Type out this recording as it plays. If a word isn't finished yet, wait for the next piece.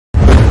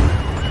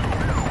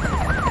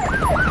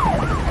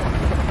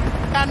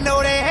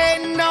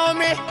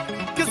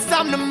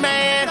I'm the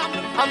man.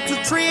 I'm too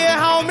Trillionaire,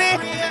 homie.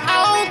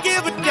 I don't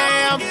give a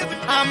damn.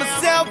 I'm a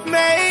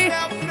self-made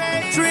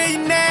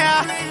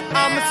trillionaire.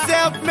 I'm a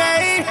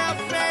self-made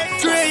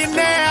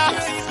trillionaire.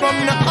 From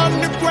the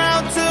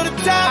underground to the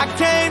top, I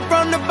came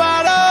from the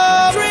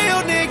bottom.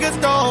 Real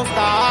niggas don't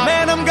stop.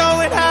 Man, I'm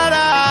going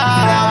harder.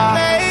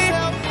 Self-made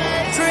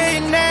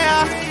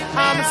trillionaire.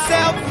 I'm a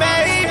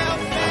self-made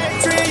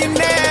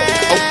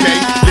trillionaire. Okay,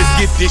 let's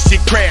get this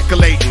shit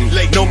crackulating.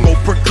 No more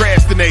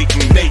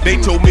procrastinating. They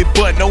told me,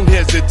 but don't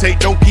hesitate.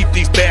 Don't keep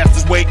these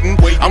bastards waiting.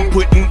 I'm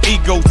putting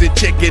egos in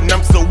check and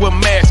I'm so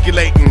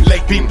emasculating.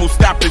 People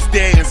stop and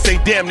stare and say,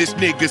 damn, this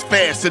nigga's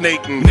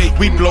fascinating.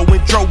 We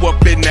blowing dro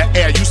up in the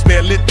air. You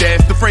smell it,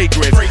 that's the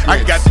fragrance.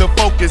 I got the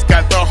focus,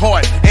 got the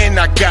heart, and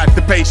I got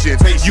the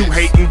patience. You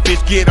hating,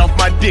 bitch, get off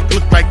my dick.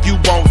 Look like you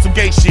want some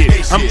gay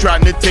shit. I'm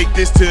trying to take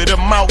this to the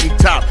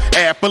mountaintop,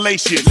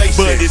 Appalachian.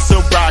 But it's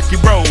a rocky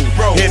road,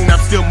 and I'm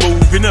still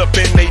moving up,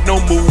 and ain't no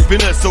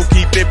moving us. So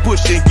keep it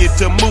pushing, get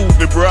to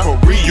moving, bruh.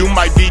 You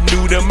might be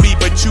new to me,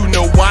 but you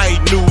know I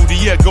ain't new to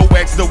ya. Go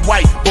ask the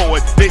white boy,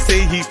 they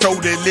say he's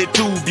totally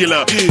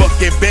tubular.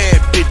 Fucking bad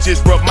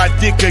bitches rub my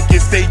dick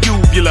against their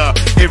uvula.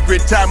 Every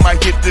time I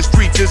hit the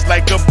streets, it's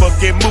like a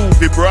fucking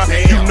movie, bruh.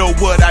 You know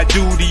what I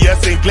do to ya,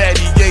 send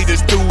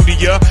gladiators through to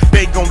ya.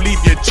 They gon' leave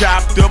you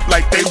chopped up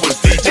like they was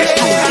DJ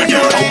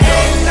Screwed.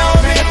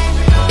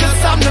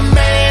 Cause I'm the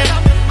man.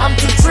 I'm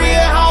too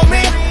Trillionaire,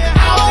 homie.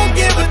 I don't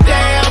give a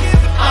damn.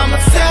 I'm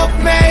a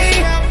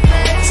self-made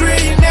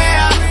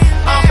trillionaire.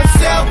 I'm a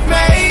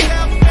self-made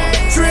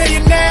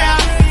trillionaire.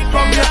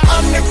 From the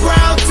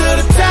underground to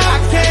the top, I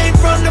came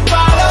from the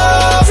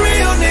bottom.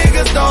 Real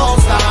niggas don't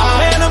stop.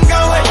 Man, I'm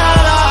going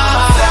harder.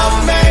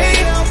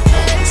 Self-made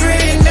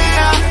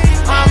trillionaire.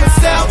 I'm a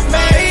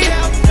self-made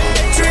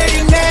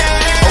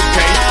trillionaire.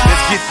 Okay,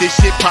 let's get this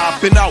shit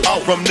poppin' out.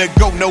 From the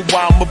go, know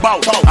what I'm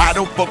about. I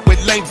don't fuck with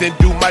lames and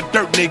do my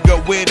dirt,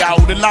 nigga,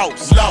 without a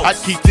loss. I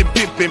keep it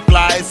pimpin',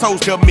 flies, hoes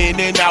come in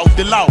and out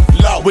the law.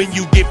 When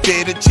you get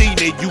fettuccine,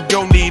 you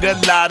don't need a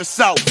lot of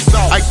sauce.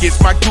 I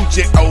guess my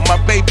Gucci, oh, my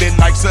baby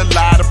likes a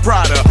lot of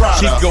Prada.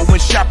 She goin'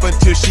 shopping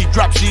till she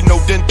drop, she know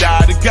then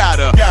Dada got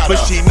her. But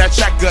she not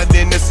shotgun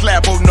in the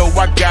slab, oh no,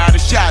 I got a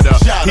shot her.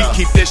 He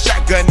keep that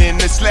shotgun in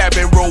the slab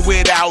and roll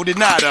without an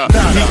nada.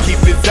 He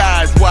keep his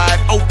eyes wide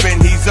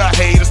open, he's a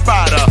hater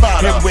spotter.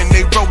 And when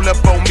they roll up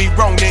on me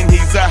wrong, then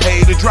he's a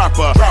hater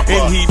dropper.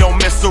 And he don't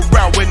mess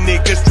around when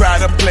niggas try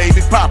to play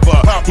Big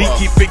Papa. He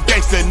keep it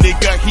gangsta,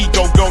 nigga, he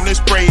gon' and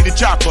spray the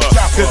chopper.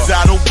 Cause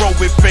I don't roll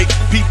with fake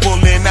people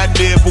and I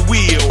never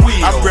will.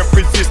 I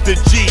represent the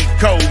G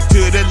code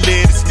to the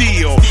lead of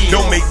steel.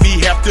 Don't make me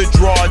have to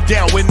draw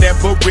down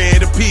whenever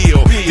red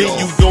appeal. Then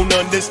you don't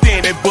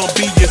understand it,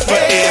 Bumpy is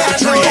forever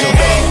trill.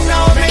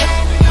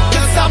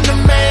 Cause I'm the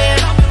man.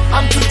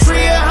 I'm too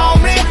Trillionaire,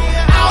 homie.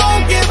 I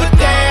don't give a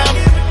damn.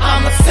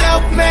 I'm a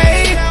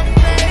self-made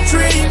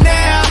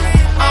trillionaire.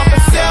 I'm a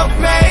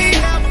self-made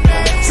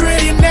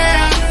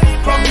trillionaire.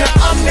 From the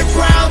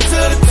underground to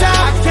the top,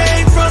 I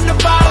came from the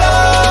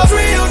bottom.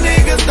 Real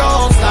niggas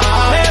don't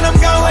stop. Man, I'm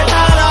going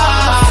harder.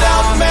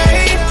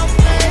 Self-made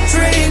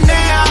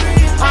trillionaire.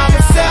 I'm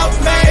a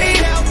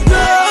self-made.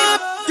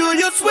 Do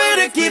you swear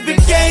to keep it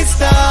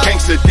gangsta?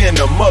 Gangsta than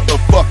a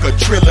motherfucker,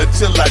 Triller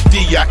till I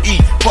D.I.E.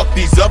 Fuck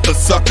these other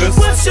suckers.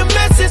 What's your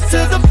message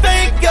to the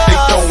fakers? They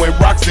throwing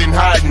rocks and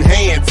hiding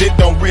hands, it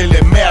don't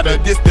really matter.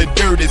 This the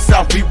dirty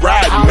South we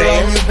riding, How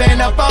man. long you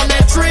been up on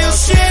that trill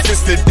shit?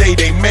 Since the day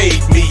they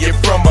made me, and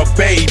from a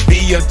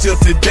baby until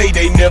today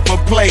they never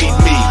played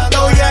me.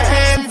 Throw your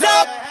hands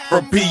up.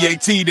 From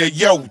PAT to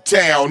Yo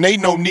Town,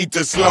 ain't no need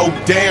to slow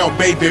down,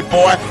 baby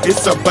boy.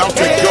 It's about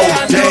to go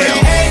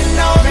down.